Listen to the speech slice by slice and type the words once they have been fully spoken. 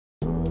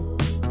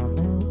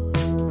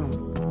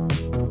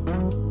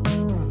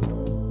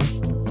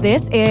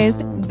This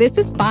is fine. This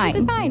is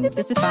fine. This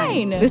is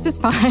fine. This is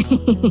fine.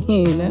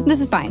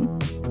 This is fine.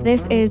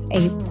 This is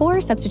a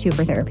poor substitute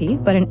for therapy,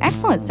 but an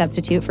excellent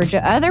substitute for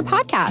other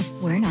podcasts.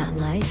 We're not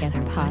like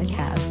other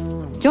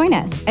podcasts. Join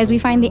us as we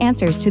find the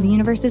answers to the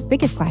universe's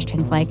biggest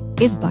questions like,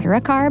 is butter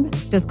a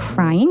carb? Does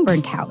crying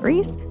burn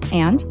calories?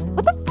 And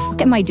what the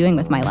fuck am I doing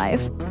with my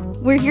life?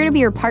 We're here to be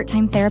your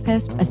part-time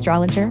therapist,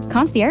 astrologer,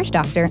 concierge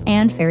doctor,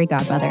 and fairy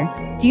godmother.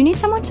 Do you need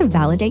someone to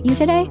validate you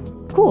today?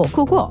 Cool.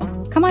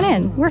 Come on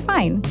in. We're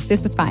fine.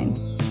 This is fine.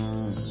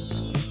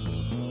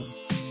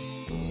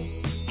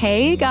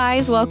 Hey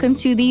guys, welcome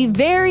to the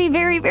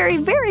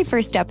very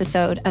first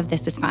episode of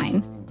This is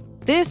Fine.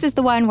 This is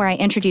the one where I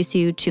introduce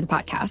you to the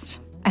podcast.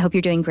 I hope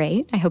you're doing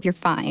great. I hope you're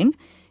fine.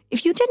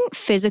 If you didn't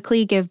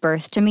physically give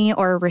birth to me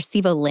or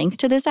receive a link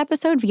to this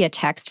episode via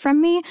text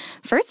from me,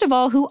 first of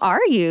all, who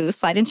are you?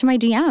 Slide into my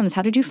DMs.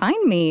 How did you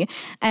find me?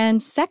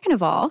 And second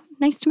of all,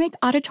 nice to make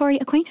auditory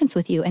acquaintance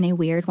with you in a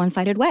weird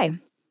one-sided way.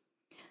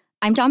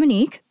 I'm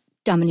Dominique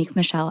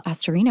Michelle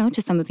Astorino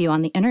to some of you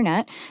on the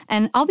internet,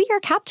 and I'll be your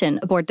captain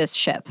aboard this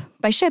ship.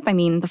 By ship, I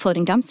mean the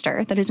floating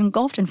dumpster that is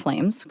engulfed in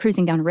flames,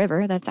 cruising down a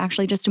river that's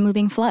actually just a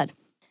moving flood.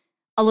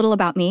 A little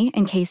about me,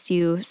 in case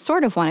you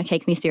sort of want to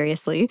take me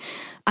seriously.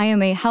 I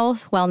am a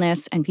health,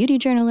 wellness, and beauty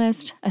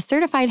journalist, a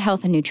certified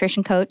health and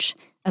nutrition coach,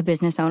 a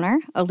business owner,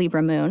 a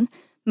Libra moon,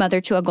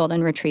 mother to a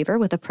golden retriever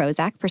with a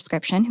Prozac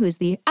prescription who is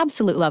the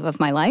absolute love of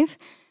my life,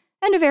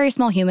 and a very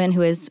small human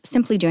who is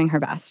simply doing her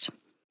best.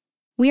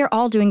 We are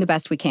all doing the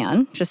best we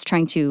can, just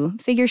trying to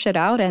figure shit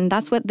out, and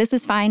that's what This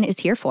is Fine is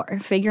here for,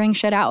 figuring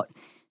shit out.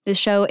 This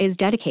show is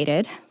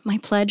dedicated, my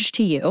pledge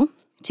to you,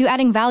 to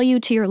adding value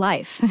to your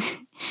life.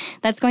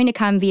 That's going to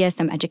come via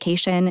some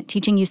education,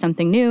 teaching you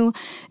something new,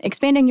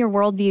 expanding your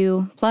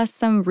worldview, plus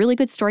some really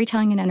good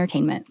storytelling and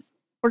entertainment.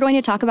 We're going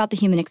to talk about the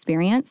human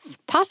experience,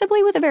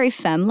 possibly with a very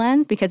femme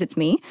lens because it's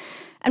me,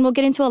 and we'll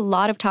get into a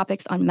lot of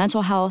topics on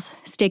mental health,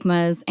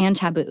 stigmas, and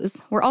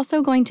taboos. We're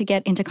also going to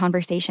get into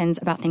conversations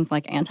about things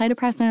like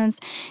antidepressants,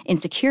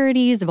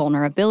 insecurities,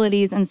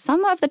 vulnerabilities, and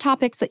some of the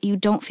topics that you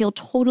don't feel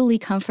totally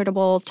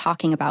comfortable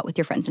talking about with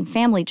your friends and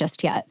family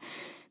just yet.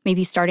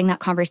 Maybe starting that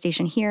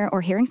conversation here or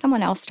hearing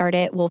someone else start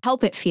it will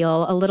help it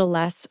feel a little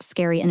less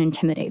scary and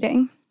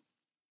intimidating.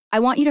 I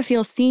want you to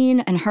feel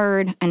seen and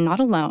heard and not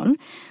alone,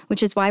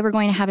 which is why we're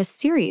going to have a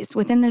series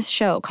within this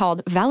show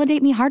called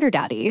Validate Me Harder,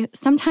 Daddy.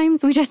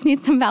 Sometimes we just need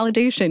some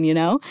validation, you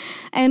know?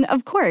 And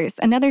of course,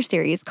 another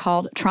series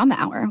called Trauma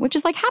Hour, which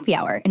is like happy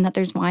hour in that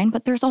there's wine,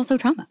 but there's also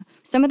trauma.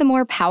 Some of the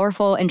more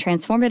powerful and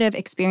transformative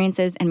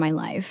experiences in my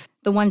life,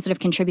 the ones that have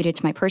contributed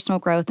to my personal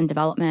growth and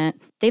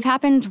development, they've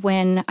happened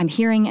when I'm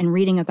hearing and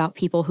reading about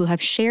people who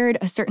have shared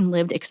a certain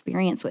lived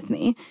experience with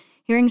me.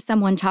 Hearing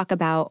someone talk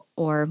about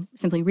or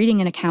simply reading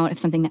an account of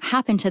something that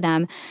happened to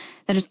them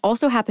that has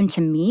also happened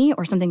to me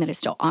or something that is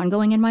still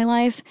ongoing in my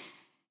life,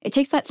 it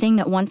takes that thing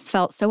that once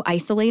felt so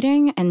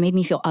isolating and made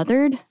me feel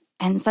othered,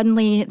 and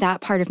suddenly that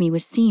part of me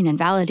was seen and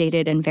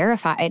validated and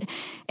verified.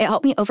 It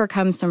helped me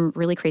overcome some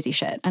really crazy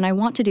shit, and I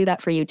want to do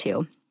that for you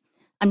too.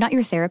 I'm not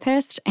your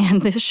therapist,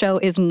 and this show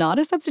is not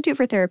a substitute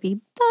for therapy,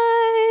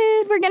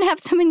 but we're going to have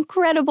some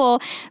incredible,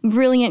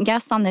 brilliant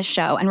guests on this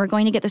show, and we're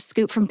going to get the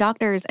scoop from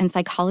doctors and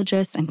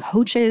psychologists and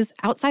coaches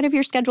outside of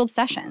your scheduled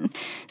sessions.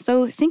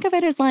 So think of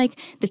it as like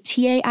the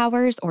TA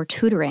hours or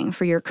tutoring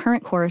for your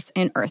current course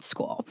in Earth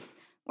School.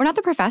 We're not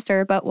the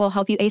professor, but we'll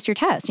help you ace your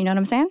test, you know what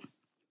I'm saying?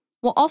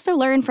 We'll also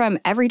learn from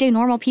everyday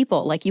normal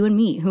people like you and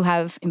me who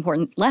have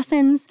important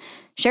lessons,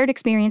 shared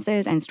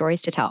experiences, and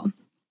stories to tell.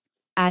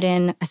 Add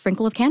in a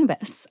sprinkle of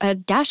cannabis, a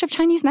dash of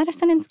Chinese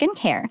medicine and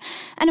skincare,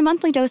 and a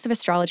monthly dose of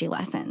astrology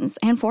lessons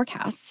and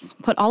forecasts.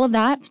 Put all of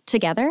that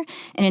together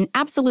in an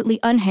absolutely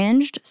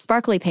unhinged,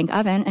 sparkly pink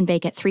oven and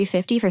bake at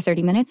 350 for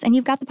 30 minutes, and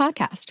you've got the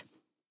podcast.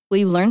 Will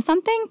you learn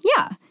something?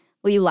 Yeah.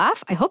 Will you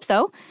laugh? I hope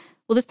so.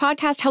 Will this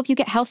podcast help you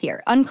get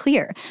healthier?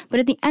 Unclear.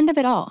 But at the end of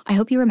it all, I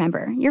hope you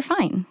remember, you're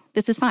fine.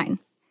 This is fine.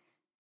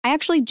 I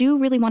actually do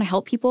really want to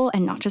help people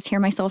and not just hear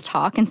myself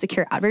talk and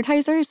secure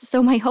advertisers.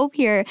 So my hope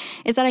here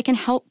is that I can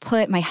help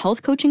put my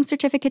health coaching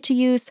certificate to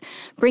use,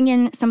 bring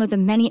in some of the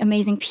many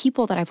amazing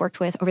people that I've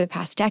worked with over the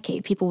past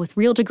decade, people with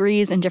real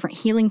degrees in different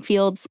healing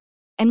fields,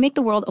 and make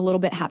the world a little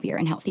bit happier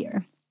and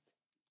healthier.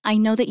 I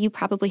know that you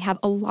probably have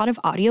a lot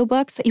of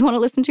audiobooks that you want to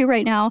listen to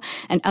right now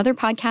and other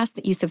podcasts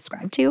that you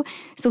subscribe to.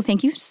 So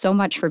thank you so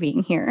much for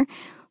being here.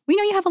 We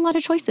know you have a lot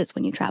of choices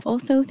when you travel,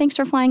 so thanks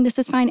for flying This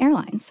is Fine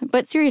Airlines.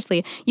 But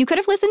seriously, you could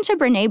have listened to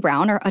Brené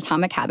Brown or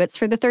Atomic Habits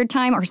for the third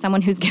time or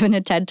someone who's given a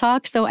TED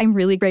Talk, so I'm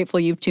really grateful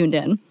you've tuned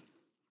in.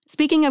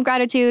 Speaking of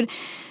gratitude,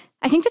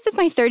 I think this is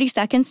my 30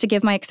 seconds to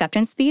give my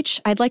acceptance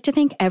speech. I'd like to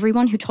thank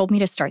everyone who told me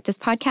to start this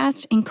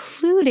podcast,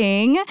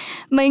 including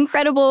my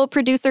incredible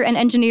producer and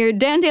engineer,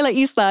 Dan De La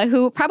Isla,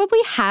 who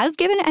probably has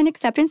given an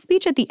acceptance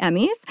speech at the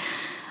Emmys.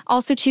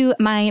 Also to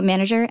my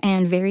manager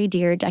and very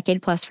dear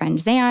decade-plus friend,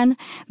 Zan,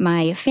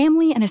 my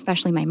family, and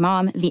especially my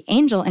mom, the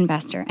angel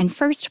investor and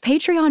first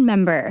Patreon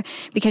member,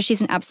 because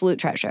she's an absolute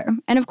treasure.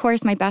 And of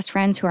course, my best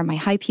friends who are my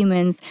hype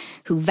humans,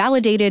 who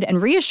validated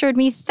and reassured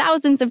me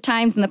thousands of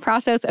times in the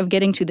process of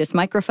getting to this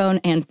microphone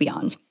and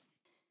beyond.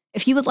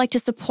 If you would like to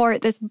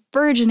support this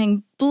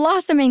burgeoning,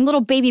 blossoming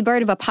little baby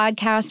bird of a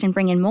podcast and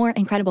bring in more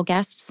incredible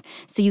guests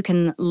so you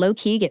can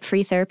low-key get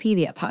free therapy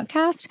via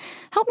podcast,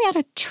 help me out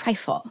a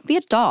trifle, be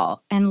a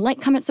doll, and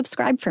like, comment,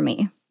 subscribe for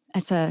me.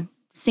 That's a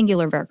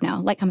singular verb now.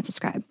 Like, comment,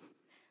 subscribe.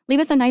 Leave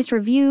us a nice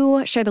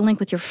review, share the link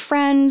with your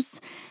friends,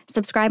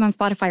 subscribe on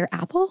Spotify or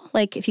Apple.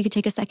 Like, if you could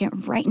take a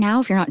second right now,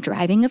 if you're not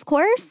driving, of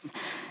course,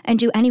 and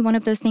do any one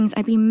of those things,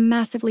 I'd be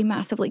massively,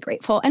 massively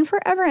grateful and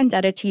forever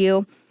indebted to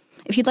you.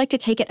 If you'd like to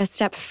take it a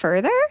step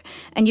further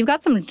and you've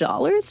got some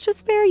dollars to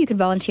spare, you could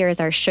volunteer as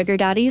our sugar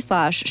daddy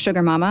 /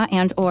 sugar mama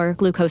and or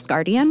glucose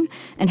guardian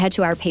and head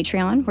to our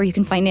Patreon where you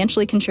can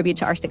financially contribute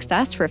to our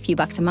success for a few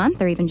bucks a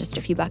month or even just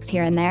a few bucks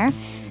here and there.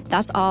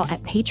 That's all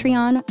at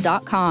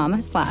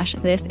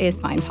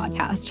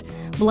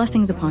patreon.com/thisisfinepodcast.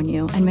 Blessings upon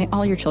you, and may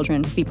all your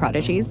children be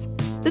prodigies.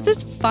 This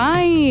is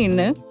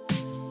fine.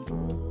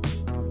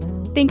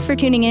 Thanks for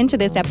tuning in to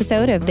this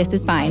episode of This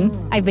Is Fine.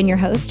 I've been your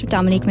host,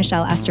 Dominique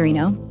Michelle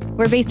Astorino.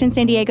 We're based in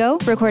San Diego,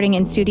 recording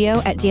in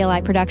studio at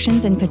DLI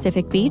Productions in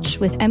Pacific Beach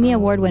with Emmy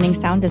Award-winning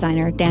sound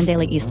designer Dan De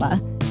La Isla.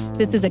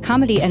 This is a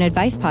comedy and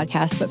advice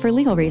podcast, but for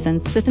legal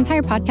reasons, this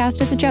entire podcast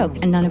is a joke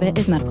and none of it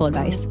is medical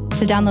advice.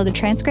 To download the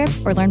transcript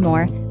or learn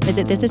more,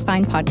 visit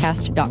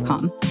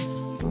thisisfinepodcast.com.